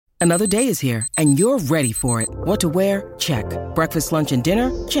Another day is here, and you're ready for it. What to wear? Check. Breakfast, lunch, and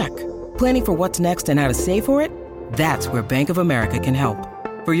dinner? Check. Planning for what's next and how to save for it? That's where Bank of America can help.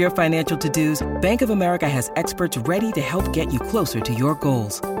 For your financial to-dos, Bank of America has experts ready to help get you closer to your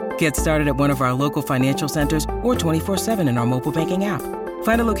goals. Get started at one of our local financial centers or 24/7 in our mobile banking app.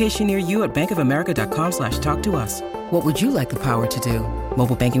 Find a location near you at bankofamerica.com/talktous. What would you like the power to do?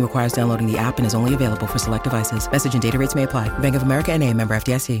 Mobile banking requires downloading the app and is only available for select devices. Message and data rates may apply. Bank of America N.A., member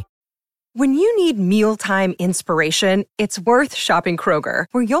FDIC. When you need mealtime inspiration, it's worth shopping Kroger,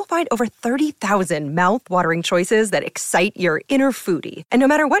 where you'll find over 30,000 mouth-watering choices that excite your inner foodie. And no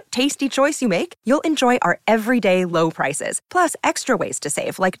matter what tasty choice you make, you'll enjoy our everyday low prices, plus extra ways to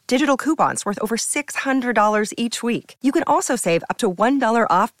save, like digital coupons worth over $600 each week. You can also save up to $1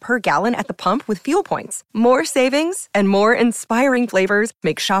 off per gallon at the pump with fuel points. More savings and more inspiring flavors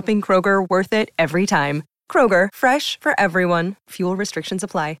make shopping Kroger worth it every time. Kroger, fresh for everyone. Fuel restrictions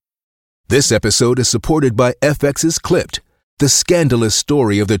apply. This episode is supported by FX's Clipped, the scandalous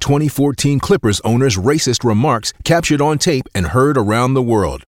story of the 2014 Clippers owner's racist remarks captured on tape and heard around the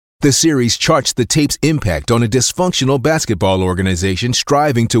world. The series charts the tape's impact on a dysfunctional basketball organization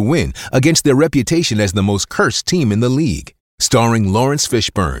striving to win against their reputation as the most cursed team in the league. Starring Lawrence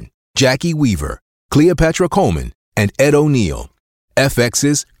Fishburne, Jackie Weaver, Cleopatra Coleman, and Ed O'Neill.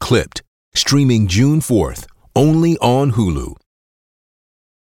 FX's Clipped, streaming June 4th, only on Hulu.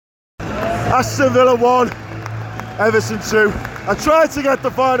 Aston Villa 1, Everton 2. I tried to get the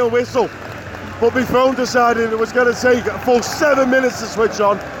final whistle, but my phone decided it was going to take a full 7 minutes to switch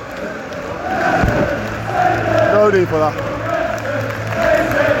on. No need for that.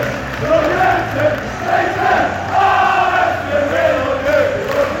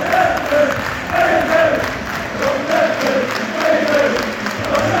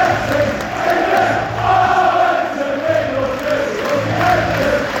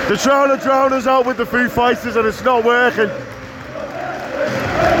 They're trying to drown us out with the Foo Fighters and it's not working.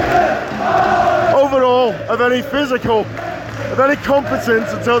 Overall, a very physical, a very competent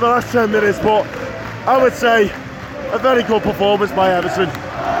until the last 10 minutes, but I would say a very good performance by Everton.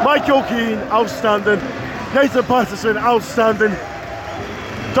 Michael Keane, outstanding. Nathan Patterson, outstanding.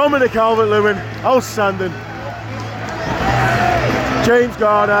 Dominic Calvert-Lewin, outstanding. James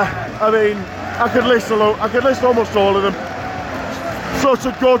Garner, I mean, I could list almost all of them. Such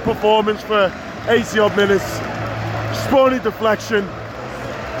a good performance for 80 odd minutes. Spawning deflection.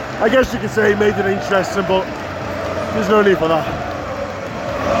 I guess you could say he made it interesting, but there's no need for that.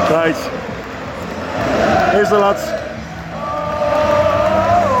 Right. Here's the lads.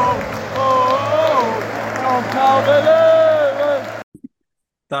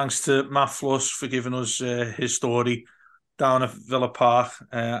 Thanks to Matt Fluss for giving us his story down at Villa Park.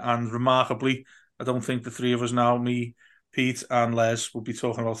 And remarkably, I don't think the three of us now, me, Pete and Les, will be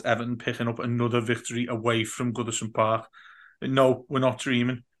talking about Everton picking up another victory away from Goodison Park. But no, we're not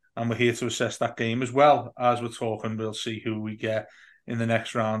dreaming, and we're here to assess that game as well. As we're talking, we'll see who we get in the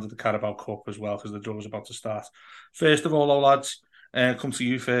next round of the Carabao Cup as well, because the draw's about to start. First of all, though, lads, come to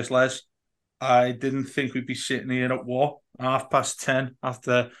you first, Les. I didn't think we'd be sitting here at 10:30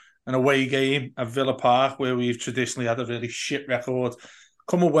 after an away game at Villa Park, where we've traditionally had a really shit record.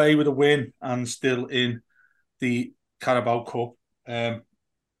 Come away with a win and still in the Carabao Cup.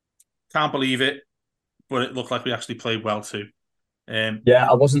 Can't believe it, but it looked like we actually played well too. Yeah,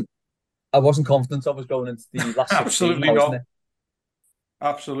 I wasn't confident I was going into the last 16. Absolutely not.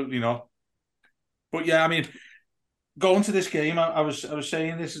 Absolutely not. But yeah, I mean, going to this game, I was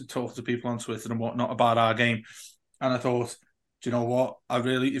saying this and talking to people on Twitter and whatnot about our game, and I thought, do you know what?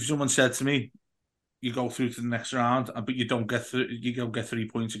 If someone said to me, you go through to the next round, but you don't get through, you go get 3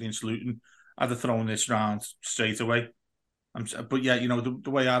 points against Luton, I'd have thrown this round straight away. But yeah, you know, the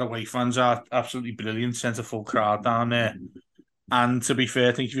way our away fans are, absolutely brilliant, sent a full crowd down there. And to be fair,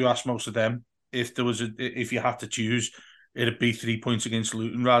 I think if you ask most of them, if you had to choose, it'd be 3 points against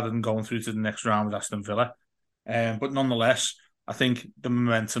Luton rather than going through to the next round with Aston Villa. But nonetheless, I think the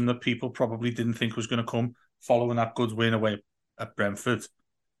momentum that people probably didn't think was going to come following that good win away at Brentford.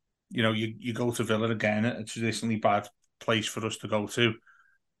 You know, you go to Villa again, a traditionally bad place for us to go to,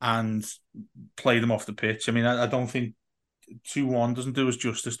 and play them off the pitch. I mean, I don't think 2-1 doesn't do us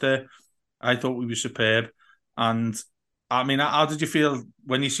justice there. I thought we were superb. And, I mean, how did you feel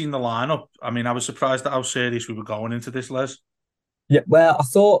when you seen the lineup? I mean, I was surprised at how serious we were going into this, Les. Yeah, well, I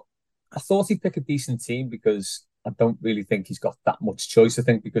thought he'd pick a decent team because I don't really think he's got that much choice. I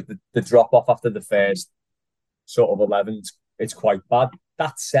think because the drop-off after the first sort of 11, it's quite bad.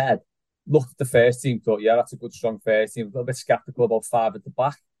 That said, looked at the first team, thought, yeah, that's a good, strong first team. A little bit sceptical about 5 at the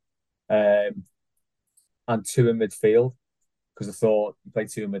back and 2 in midfield. because I thought you played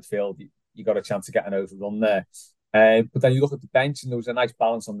two in midfield, you got a chance to get an overrun there. But then you look at the bench, and there was a nice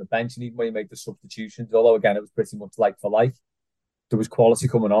balance on the bench, and even when you make the substitutions, although again it was pretty much like for like, there was quality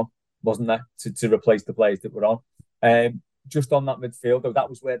coming on, wasn't there, to replace the players that were on. Just on that midfield, though, that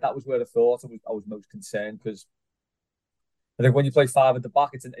was where I thought I was most concerned, because I think when you play five at the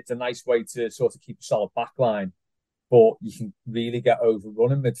back, it's a nice way to sort of keep a solid back line, but you can really get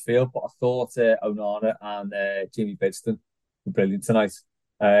overrun in midfield. But I thought Onana and Jimmy Bidston were brilliant tonight.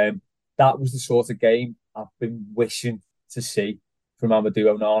 That was the sort of game I've been wishing to see from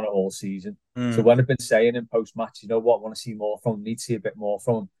Amadou Onana all season. So when I've been saying in post-match, you know what, I want to see more from him, need to see a bit more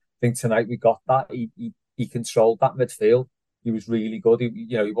from him. I think tonight we got that. He controlled that midfield. He was really good.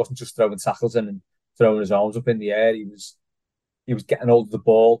 He wasn't just throwing tackles in and throwing his arms up in the air. He was getting hold of the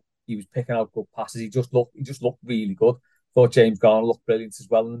ball. He was picking out good passes. He just looked really good. Thought James Garner looked brilliant as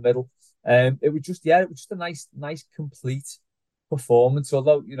well in the middle. It was just a nice complete performance.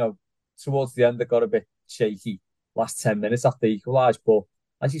 Although, towards the end it got a bit shaky last 10 minutes after they equalised. But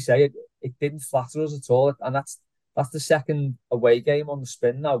as you say, it didn't flatter us at all. And that's the second away game on the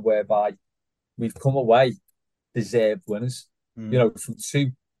spin now, whereby we've come away deserved winners. From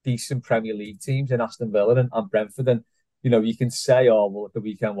two decent Premier League teams in Aston Villa and Brentford. And you can say, oh, well, at the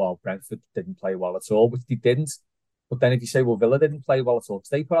weekend, Brentford didn't play well at all, which they didn't. But then if you say, well, Villa didn't play well at all, because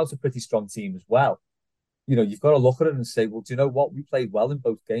they put out a pretty strong team as well, you've got to look at it and say, well, do you know what? We played well in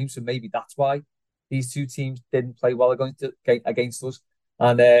both games, so maybe that's why these two teams didn't play well against us.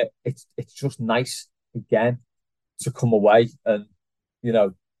 And it's just nice, again, to come away and,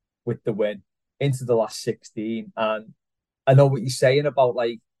 with the win into the last 16. And I know what you're saying about,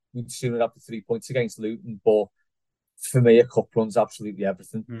 like, we'd sooner have the 3 points against Luton, but for me, a cup run's absolutely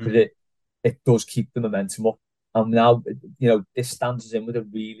everything, because it does keep the momentum up. And now, this stands us in with a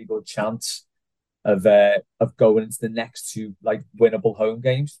really good chance of going into the next two, like, winnable home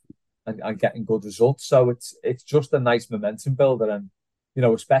games and getting good results. So it's just a nice momentum builder. And,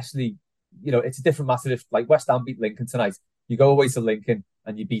 especially, it's a different matter if, like, West Ham beat Lincoln tonight. You go away to Lincoln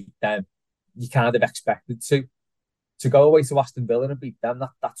and you beat them. You kind of expected to go away to Aston Villa and beat them.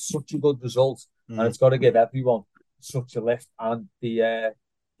 That's such a good result, and it's got to give everyone such a lift. And the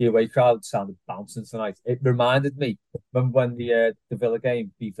away crowd sounded bouncing tonight. It reminded me, remember when the Villa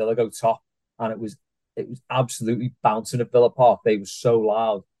game beat Villa go top, and it was absolutely bouncing at Villa Park. They were so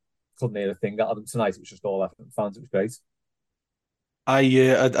loud, couldn't hear a thing out of them tonight. It was just all Everton fans. It was great. I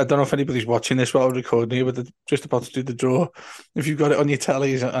don't know if anybody's watching this while I'm recording here, but they're just about to do the draw. If you've got it on your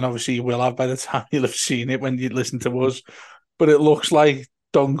tellies, and obviously you will have by the time you'll have seen it when you listen to us, but it looks like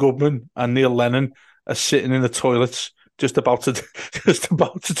Don Goodman and Neil Lennon are sitting in the toilets just about to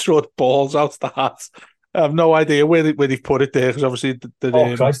throw the balls out the hat. I have no idea where they've put it there, because obviously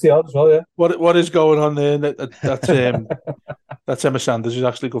Christ, yeah, as well, yeah. What is going on there? That's Emma Sanders, who's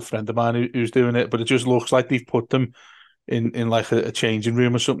actually a good friend of mine who's doing it, but it just looks like they've put them in like a changing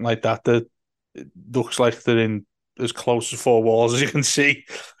room or something like that. That it looks like they're in as close as four walls as you can see.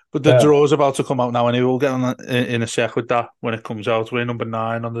 But the draw's about to come out now, and we'll get on that in a sec with that when it comes out. We're number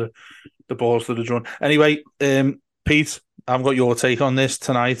 9 on the balls that are drawn. Anyway, Pete, I've got your take on this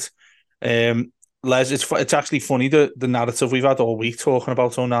tonight. Les, it's actually funny, the narrative we've had all week talking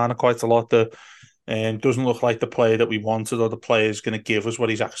about Onana quite a lot. That doesn't look like the player that we wanted, or the player is going to give us what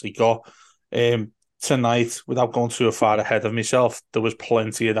he's actually got. Tonight, without going too far ahead of myself, there was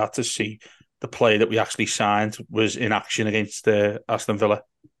plenty of that to see. The player that we actually signed was in action against Aston Villa.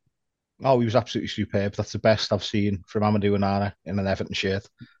 Oh, he was absolutely superb. That's the best I've seen from Amadou Onana in an Everton shirt,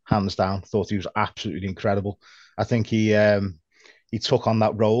 hands down. Thought he was absolutely incredible. I think he took on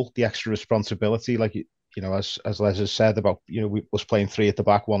that role, the extra responsibility, like, as Les has said about, we was playing 3 at the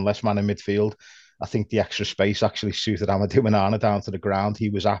back, 1 less man in midfield. I think the extra space actually suited Amadou Onana down to the ground. He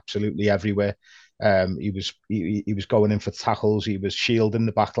was absolutely everywhere. He was going in for tackles. He was shielding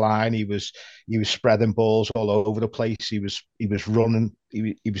the back line. He was spreading balls all over the place. He was running.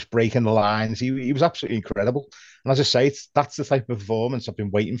 He was breaking the lines. He was absolutely incredible. And as I say, that's the type of performance I've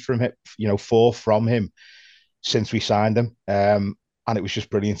been waiting from him, from him since we signed him. And it was just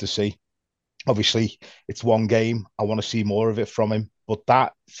brilliant to see. Obviously, it's one game. I want to see more of it from him. But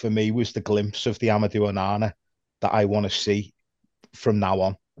that, for me, was the glimpse of the Amadou Onana that I want to see from now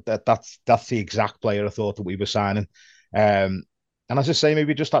on. That's the exact player I thought that we were signing. And as I say,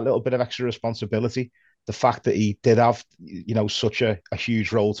 maybe just that little bit of extra responsibility. The fact that he did have, such a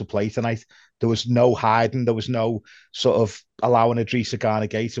huge role to play tonight. There was no hiding. There was no sort of allowing Idrissa Gana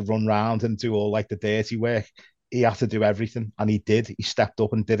Gueye to run round and do all like the dirty work. He had to do everything, and he did. He stepped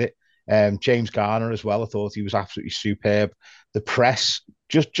up and did it. James Garner as well. I thought he was absolutely superb. The press,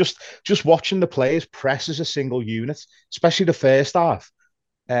 just watching the players press as a single unit, especially the first half.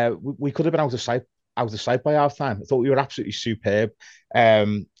 We could have been out of sight by half time. I thought we were absolutely superb.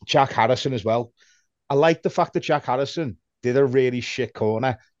 Jack Harrison as well. I like the fact that Jack Harrison did a really shit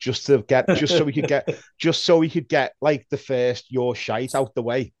corner just so we could get like the first your shite out the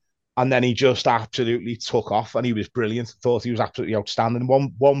way. And then he just absolutely took off and he was brilliant. Thought he was absolutely outstanding.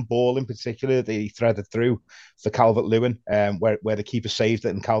 One ball in particular that he threaded through for Calvert-Lewin, where the keeper saved it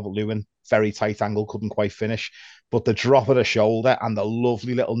and Calvert-Lewin, very tight angle, couldn't quite finish. But the drop of the shoulder and the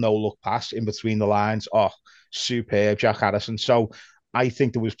lovely little no-look pass in between the lines, superb, Jack Harrison. So I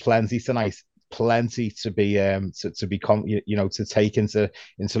think there was plenty tonight, plenty to be to take into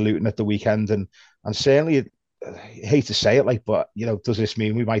Luton at the weekend, and certainly. I hate to say it, but does this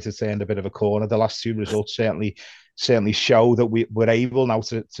mean we might have turned a bit of a corner? The last two results certainly show that we're able now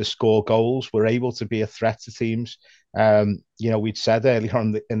to score goals. We're able to be a threat to teams. We'd said earlier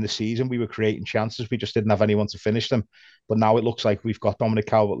on in the season we were creating chances. We just didn't have anyone to finish them. But now it looks like we've got Dominic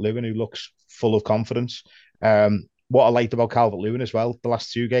Calvert-Lewin, who looks full of confidence. What I liked about Calvert-Lewin as well, the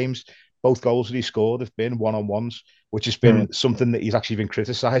last two games, both goals that he scored have been one-on-ones, which has been something that he's actually been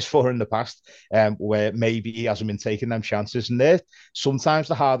criticised for in the past, where maybe he hasn't been taking them chances. And they're sometimes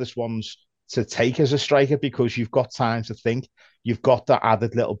the hardest ones to take as a striker because you've got time to think. You've got that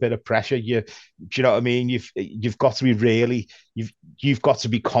added little bit of pressure. Do you know what I mean? You've got to be you've got to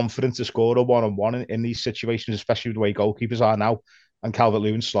be confident to score a one-on-one in these situations, especially with the way goalkeepers are now. And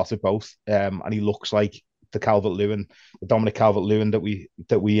Calvert-Lewin slotted both, and he looks like the Dominic Calvert-Lewin that we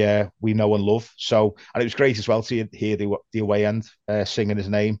know and love. So, and it was great as well to hear the away end singing his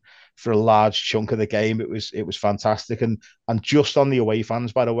name for a large chunk of the game. It was fantastic, and just on the away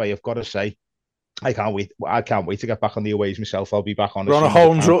fans, by the way, I've got to say, I can't wait to get back on the aways myself. I'll be back on. We're on a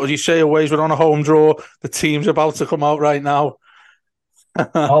home draw. As you say, aways, we're on a home draw. The team's about to come out right now.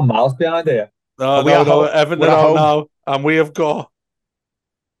 Miles behind here. No, Everton are out now, and we have got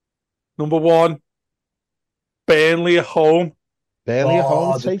number one. Burnley at home.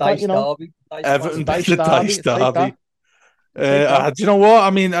 Take that, Derby. Everton, the Dice Derby. Do you know what? I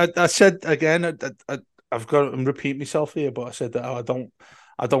mean, I said again, I've got to repeat myself here, but I said that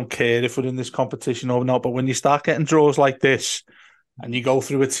I don't care if we're in this competition or not. But when you start getting draws like this, and you go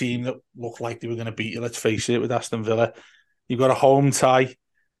through a team that looked like they were going to beat you, let's face it, with Aston Villa, you've got a home tie.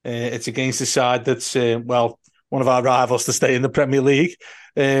 It's against the side that's one of our rivals to stay in the Premier League.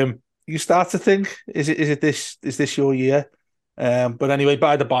 You start to think, is this your year? But anyway,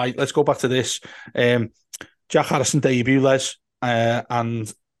 by the by, let's go back to this. Jack Harrison debut, Les,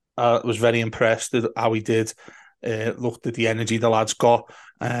 and I was very impressed at how he did. Looked at the energy the lad's got.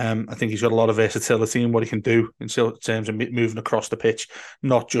 I think he's got a lot of versatility in what he can do in terms of moving across the pitch,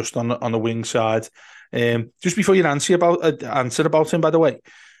 not just on the wing side. Just before you answer about him, by the way,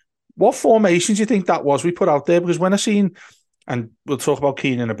 what formations do you think that was we put out there? Because when I seen, and we'll talk about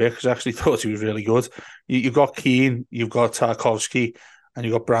Keane in a bit, because I actually thought he was really good. You've got Keane, you've got Tarkowski, and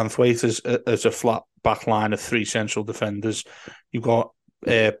you've got Branthwaite as a flat back line of three central defenders. You've got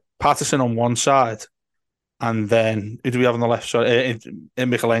Patterson on one side, and then who do we have on the left side?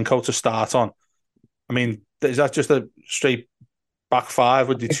 Mikalenko to start on. I mean, is that just a straight back five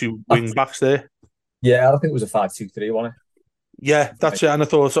with the two wing backs there? Yeah, I think it was a 5-2-3, wasn't it? Yeah, that's it. And I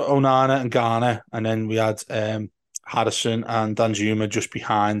thought Onana and Garner, and then we had Harrison and Danjuma just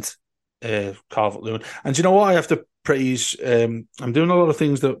behind Calvert-Lewin. And do you know what? I have to praise. I'm doing a lot of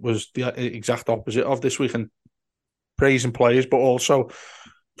things that was the exact opposite of this week, and praising players, but also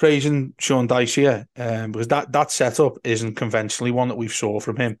praising Sean Dyche here, because that setup isn't conventionally one that we've saw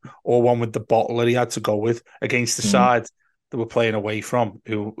from him, or one with the bottle that he had to go with against the side that we're playing away from,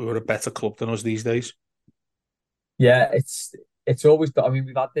 who are a better club than us these days. Yeah, it's always. I mean,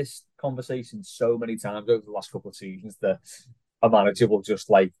 we've had this conversation so many times over the last couple of seasons that a manager will just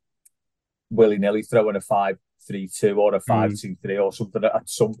like willy-nilly throw in a 5-3-2 or a 5-2-3 or something at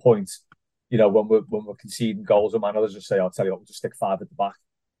some point. You know, when we're conceding goals, a manager just say, "I'll tell you what, we'll just stick five at the back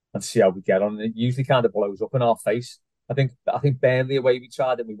and see how we get on." And it usually kind of blows up in our face. I think Burnley away we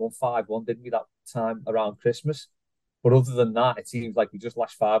tried and we won 5-1, didn't we, that time around Christmas? But other than that, it seems like we just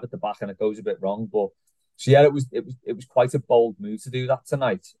lash five at the back and it goes a bit wrong. But so yeah, it was quite a bold move to do that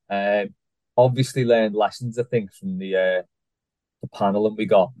tonight. Obviously learned lessons, I think, from the paneling we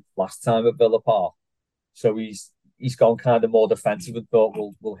got last time at Villa Park. So he's gone kind of more defensive and thought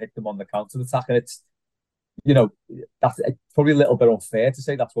we'll hit them on the counter attack. And it's, you know, that's probably a little bit unfair to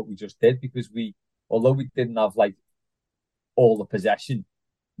say that's what we just did, because although we didn't have like all the possession,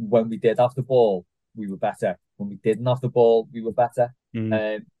 when we did have the ball, we were better. When we didn't have the ball, we were better.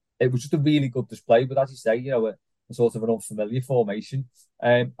 it was just a really good display. But as you say, a sort of an unfamiliar formation.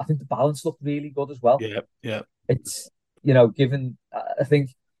 I think the balance looked really good as well. Yeah, yeah. It's given I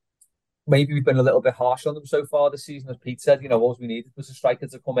think maybe we've been a little bit harsh on them so far this season, as Pete said. All we needed was a striker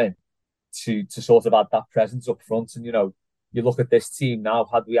to come in to sort of add that presence up front. And you look at this team now.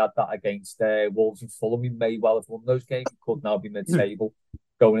 Had we had that against Wolves and Fulham, we may well have won those games. We could now be mid-table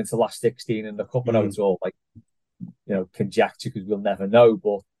going into last 16 in the cup. I know it's all like conjecture because we'll never know,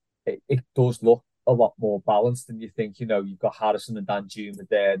 but it does look a lot more balanced. And you think you've got Harrison and Danjuma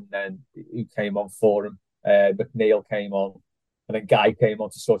there, and then who came on for him? McNeil came on, and then Guy came on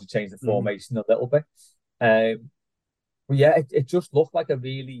to sort of change the formation a little bit. But yeah, it just looked like a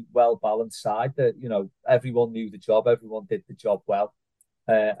really well-balanced side that, everyone knew the job, everyone did the job well.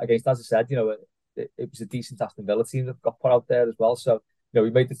 Against, as I said, it was a decent Aston Villa team that got put out there as well. So, we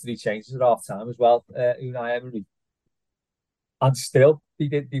made the 3 changes at half-time as well, Unai Emery. And still,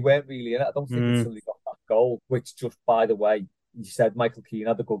 they weren't really in it. I don't think until they got that goal, which just, by the way, you said Michael Keane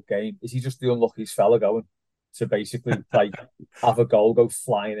had a good game. Is he just the unluckiest fella going to basically have a goal go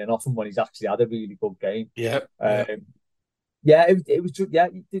flying in off him when he's actually had a really good game? Yeah. It was just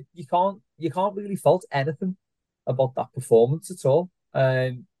you can't really fault anything about that performance at all.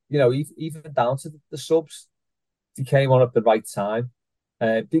 Even down to the subs, they came on at the right time.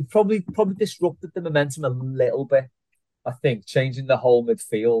 They probably disrupted the momentum a little bit. I think changing the whole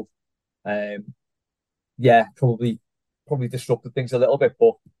midfield, probably disrupted things a little bit.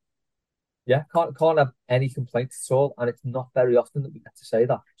 But yeah, can't have any complaints at all, and it's not very often that we get to say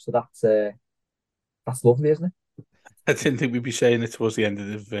that. So that's lovely, isn't it? I didn't think we'd be saying it towards the end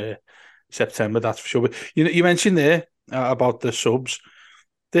of September, that's for sure. But you mentioned there about the subs.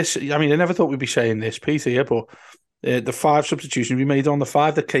 I never thought we'd be saying this, Peter, here, but the 5 substitutions we made on the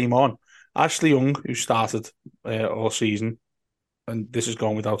 5 that came on. Ashley Young, who started all season, and this is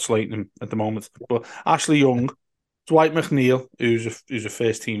going without slating him at the moment, but Ashley Young, Dwight McNeil, who's a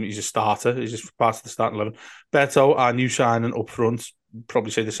first team, he's a starter, he's just part of the starting 11. Beto, our new signing up front,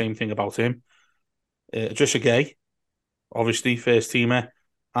 probably say the same thing about him. Trisha Gay, obviously first teamer,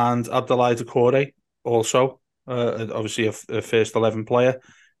 and Abdoulaye Doucouré, also obviously a first 11 player.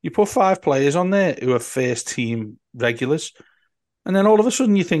 You put 5 players on there who are first team regulars, and then all of a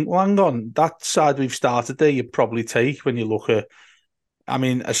sudden you think, well, hang on, that side we've started there, you probably take when you look at,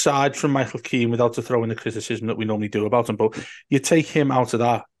 aside from Michael Keane, without to throw in the criticism that we normally do about him, but you take him out of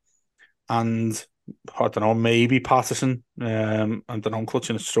that, and I don't know, maybe Patterson, I don't know, I'm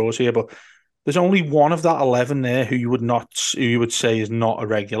clutching at straws here, but there's only one of that 11 there who you would say is not a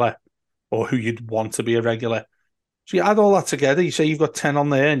regular, or who you'd want to be a regular. So you add all that together, you say you've got 10 on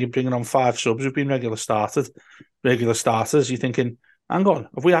there, and you're bringing on 5 subs who've been regular starters. You're thinking, hang on,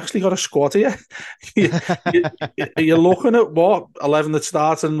 have we actually got a squad here? You're looking at what 11 that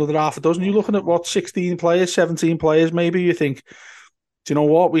starts and another half a dozen. You're looking at what 16 players, 17 players, maybe. You think, do you know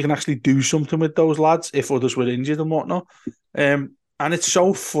what? We can actually do something with those lads if others were injured and whatnot. And it's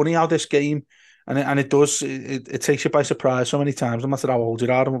so funny how this game, and it does, it takes you by surprise so many times, no matter how old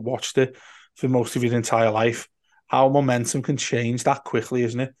you are and watched it for most of your entire life, how momentum can change that quickly,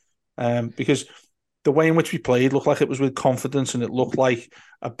 isn't it? Because the way in which we played looked like it was with confidence, and it looked like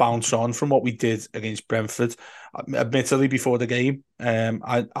a bounce on from what we did against Brentford. Admittedly, before the game,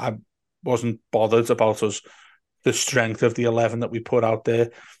 I wasn't bothered about the strength of the 11 that we put out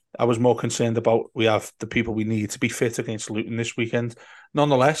there. I was more concerned about we have the people we need to be fit against Luton this weekend.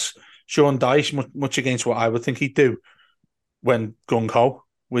 Nonetheless, Sean Dyche, much against what I would think he'd do, went gung-ho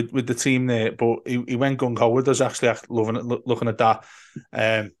with the team there, but he went gung-ho with us, actually looking at that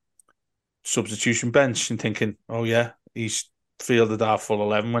substitution bench and thinking, oh yeah, he's fielded our full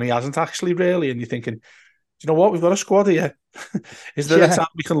 11 when he hasn't actually really, and you're thinking, do you know what, we've got a squad here. Is there a time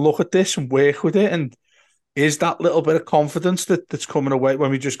we can look at this and work with it, and is that little bit of confidence that's coming away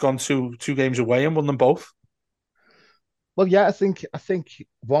when we've just gone two games away and won them both? Well, yeah, I think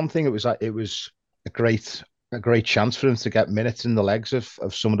one thing, it was a great chance for him to get minutes in the legs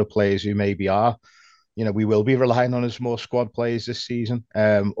of some of the players who maybe are, we will be relying on as more squad players this season,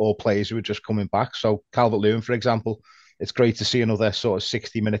 or players who are just coming back. So Calvert-Lewin, for example, it's great to see another sort of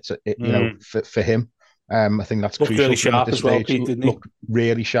 60 minutes, for him. I think that's crucial. Really sharp as well, Pete, didn't he? Looked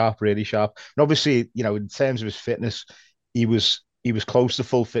really sharp. And obviously, in terms of his fitness, he was close to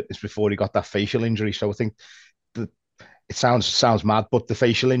full fitness before he got that facial injury. So I think it sounds mad, but the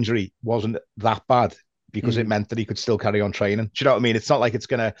facial injury wasn't that bad because it meant that he could still carry on training. Do you know what I mean? It's not like it's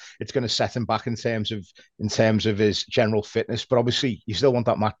gonna set him back in terms of his general fitness, but obviously you still want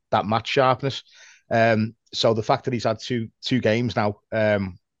that match sharpness. So the fact that he's had two games now,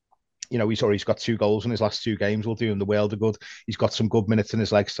 he's got 2 goals in his last 2 games. Will do him the world of good. He's got some good minutes in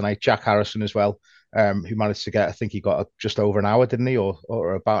his legs tonight. Jack Harrison as well, who managed to get, I think he got just over an hour, didn't he,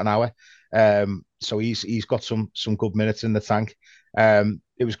 or about an hour. So he's got some good minutes in the tank.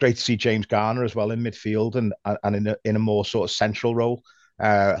 It was great to see James Garner as well in midfield and in a more sort of central role.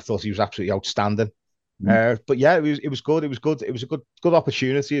 I thought he was absolutely outstanding. But yeah, it was good. It was good. It was a good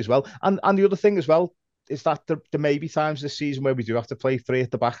opportunity as well. And the other thing as well is that there may be times this season where we do have to play 3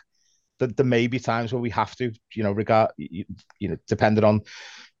 at the back. There may be times where we have to, depending on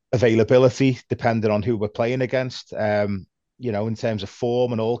availability, depending on who we're playing against, in terms of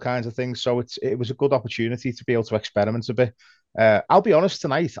form and all kinds of things. So it was a good opportunity to be able to experiment a bit. I'll be honest,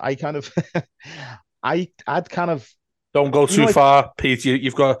 tonight I kind of, I'd kind of. Don't go too far, Pete.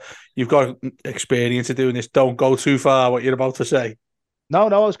 You've got experience of doing this. Don't go too far. What you're about to say? No.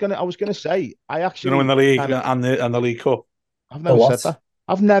 I was gonna say I actually in the league and the League Cup. I've never said that.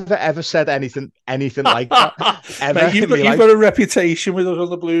 I've never ever said anything like that. Ever. Mate, you've got a reputation with us on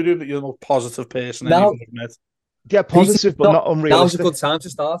the Blue Room that you're the most positive person I've met. Yeah, positive but not unrealistic. Now's a good time to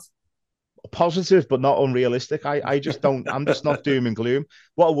start. Positive but not unrealistic. I just don't. I'm just not doom and gloom.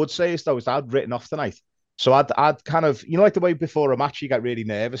 What I would say is though is I'd written off tonight. So I'd kind of, like the way before a match you get really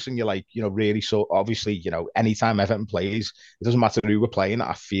nervous and you're like, really, so obviously, anytime Everton plays, it doesn't matter who we're playing,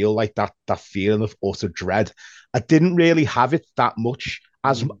 I feel like that feeling of utter dread. I didn't really have it that much,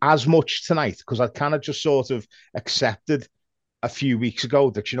 as much tonight, because I kind of just sort of accepted a few weeks ago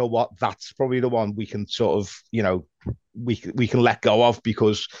that, that's probably the one we can sort of, we can let go of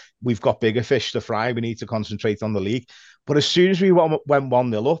because we've got bigger fish to fry. We need to concentrate on the league. But as soon as we went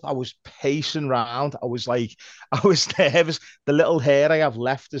 1-0 up, I was pacing round. I was nervous. The little hair I have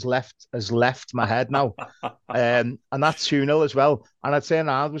left has left my head now. And that's 2-0 as well. And I'd say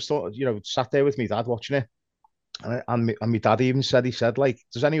I was sort of, sat there with me dad watching it. And my dad even said, like,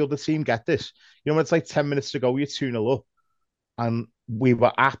 does any other team get this? When it's like 10 minutes to go, you're 2-0 up. And we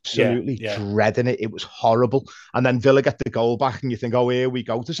were absolutely dreading it. It was horrible. And then Villa get the goal back and you think, oh, here we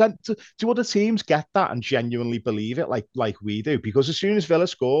go. Do other teams get that and genuinely believe it like we do? Because as soon as Villa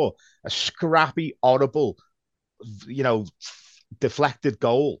score a scrappy, horrible, deflected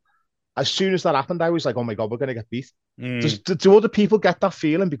goal, as soon as that happened, I was like, oh my God, we're going to get beat. Do other people get that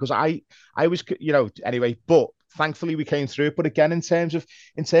feeling? Because I was, anyway, but thankfully we came through. But again, in terms of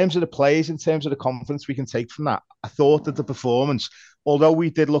the plays, in terms of the confidence we can take from that, I thought that the performance, although we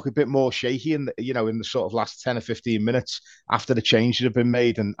did look a bit more shaky in the sort of last 10 or 15 minutes after the changes have been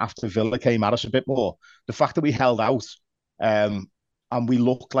made and after Villa came at us a bit more, the fact that we held out and we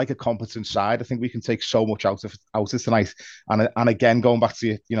looked like a competent side, I think we can take so much out of tonight. And again, going back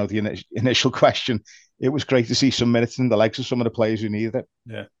to the initial question, it was great to see some minutes in the legs of some of the players who needed it.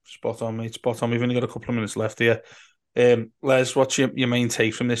 Yeah, spot on, mate. Spot on. We've only got a couple of minutes left here. Les, what's your main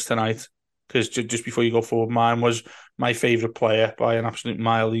take from this tonight? Because just before you go forward, mine was my favourite player by an absolute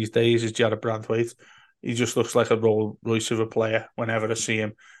mile these days is Jared Branthwaite. He just looks like a Rolls Royce of a player whenever I see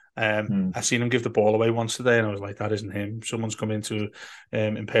him. I seen him give the ball away once today, and I was like, "That isn't him." Someone's come in to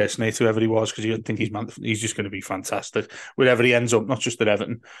impersonate whoever he was because I think he's just going to be fantastic wherever he ends up, not just at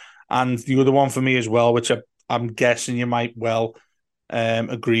Everton. And the other one for me as well, which I'm guessing you might well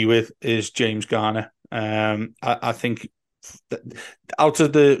agree with, is James Garner. I think out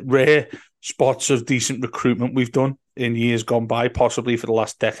of the rare spots of decent recruitment we've done in years gone by, possibly for the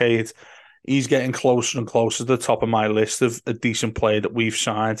last decade, he's getting closer and closer to the top of my list of a decent player that we've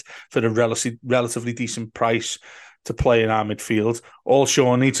signed for a relatively decent price to play in our midfield. All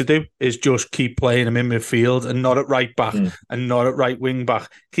Sean needs to do is just keep playing him in midfield and not at right back and not at right wing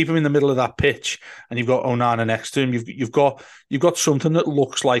back. Keep him in the middle of that pitch, and you've got Onana next to him. You've got something that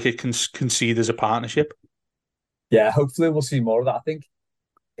looks like it can concede as a partnership. Yeah, hopefully we'll see more of that. I think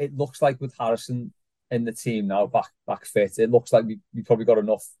it looks like with Harrison in the team now, back fit, it looks like we've probably got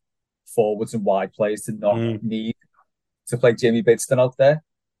enough forwards and wide players to not need to play Jimmy Bidston out there.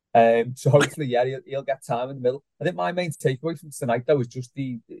 So hopefully, he'll get time in the middle. I think my main takeaway from tonight, though, is just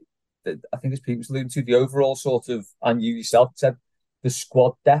the I think as Pete was alluding to, the overall sort of, and you yourself said, the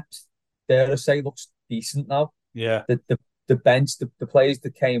squad depth, dare I say, looks decent now. Yeah. The bench, the players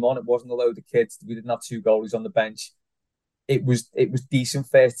that came on, it wasn't a load of kids. We didn't have 2 goalies on the bench. It was decent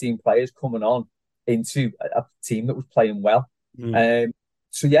first team players coming on into a team that was playing well.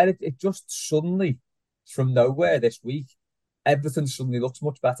 So yeah, it just suddenly, from nowhere this week, everything suddenly looks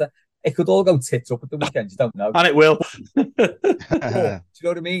much better. It could all go tits up at the weekend, you don't know. And it will. But, do you know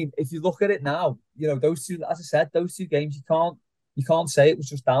what I mean? If you look at it now, those two, as I said, those 2 games, you can't say it was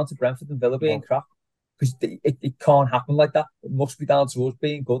just down to Brentford and Villa being crap, because it can't happen like that. It must be down to us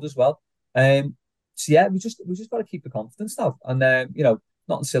being good as well. So yeah, we just got to keep the confidence now. And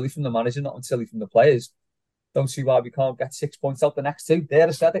Nothing silly from the manager, nothing silly from the players. Don't see why we can't get 6 points out the next two. There,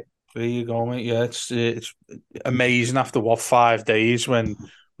 I said it. There you go, mate. Yeah, it's amazing after 5 days when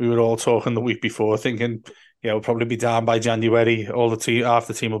we were all talking the week before, thinking, yeah, we'll probably be down by January. All the team, half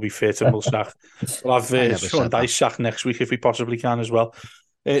the team will be fit, and we'll sack. We'll have Sean Dyche sacked next week if we possibly can as well.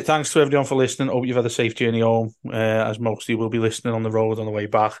 Thanks to everyone for listening. Hope you've had a safe journey home, as most of you will be listening on the road on the way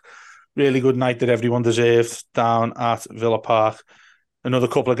back. Really good night that everyone deserved down at Villa Park. Another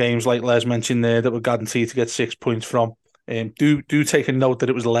couple of games, like Les mentioned there, that we're guaranteed to get 6 points from. Do take a note that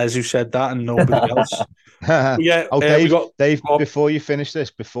it was Les who said that and nobody else. Yeah. Dave, before you finish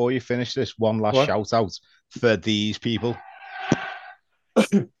this, one last shout out for these people.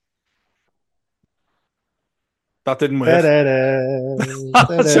 That didn't work.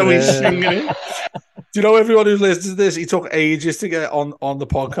 So he's singing it. Do you know, everyone who listens to this, he took ages to get on the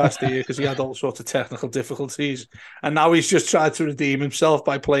podcast here because he had all sorts of technical difficulties. And now he's just tried to redeem himself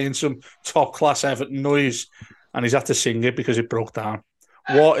by playing some top-class Everton noise. And he's had to sing it because it broke down.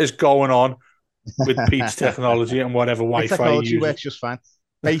 What is going on with Pete's technology and whatever Wi-Fi technology works just fine.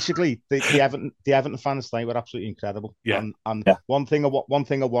 Basically, the Everton fans tonight were absolutely incredible. Yeah. And one thing I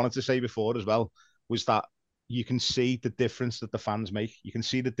wanted to say before as well was that you can see the difference that the fans make. You can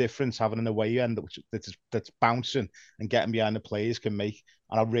see the difference having an away end that's bouncing and getting behind the players can make.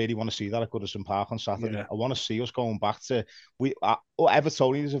 And I really want to see that at Goodison Park on Saturday. Yeah. I want to see us going back to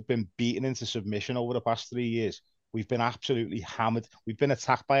Evertonians have been beaten into submission over the past 3 years. We've been absolutely hammered. We've been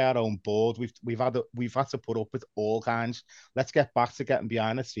attacked by our own board. We've had to put up with all kinds. Let's get back to getting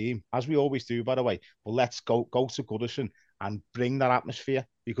behind the team, as we always do, by the way. But let's go to Goodison and bring that atmosphere,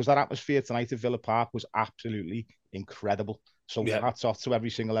 because that atmosphere tonight at Villa Park was absolutely incredible. So hats off to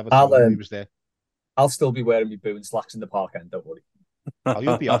every single Evertonian who was there. I'll still be wearing my boot and slacks in the park end. Don't worry. Oh,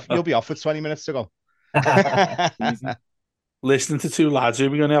 you'll be off. You'll be off with 20 minutes to go. Listening to two lads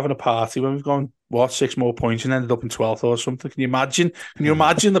who we're going to having a party when we've gone 6 more points and ended up in 12th or something. Can you imagine? Can you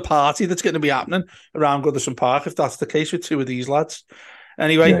imagine the party that's going to be happening around Goodison Park if that's the case with two of these lads?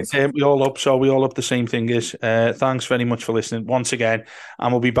 Anyway, we all up the same thing is. Thanks very much for listening once again,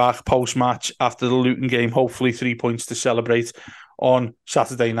 and we'll be back post-match after the Luton game, hopefully 3 points to celebrate on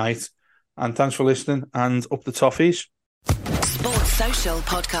Saturday night. And thanks for listening, and up the Toffees. Sports Social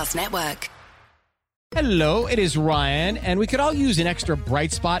Podcast Network. Hello, it is Ryan, and we could all use an extra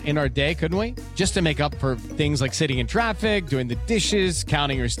bright spot in our day, couldn't we? Just to make up for things like sitting in traffic, doing the dishes,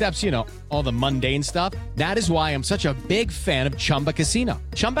 counting your steps, all the mundane stuff. That is why I'm such a big fan of Chumba Casino.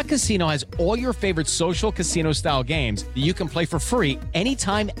 Chumba Casino has all your favorite social casino-style games that you can play for free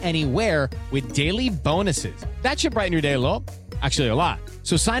anytime, anywhere with daily bonuses. That should brighten your day a little. Actually, a lot.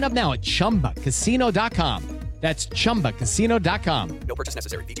 So sign up now at ChumbaCasino.com. That's ChumbaCasino.com. No purchase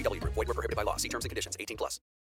necessary. VGW Group. Void where prohibited by law. See terms and conditions. 18+.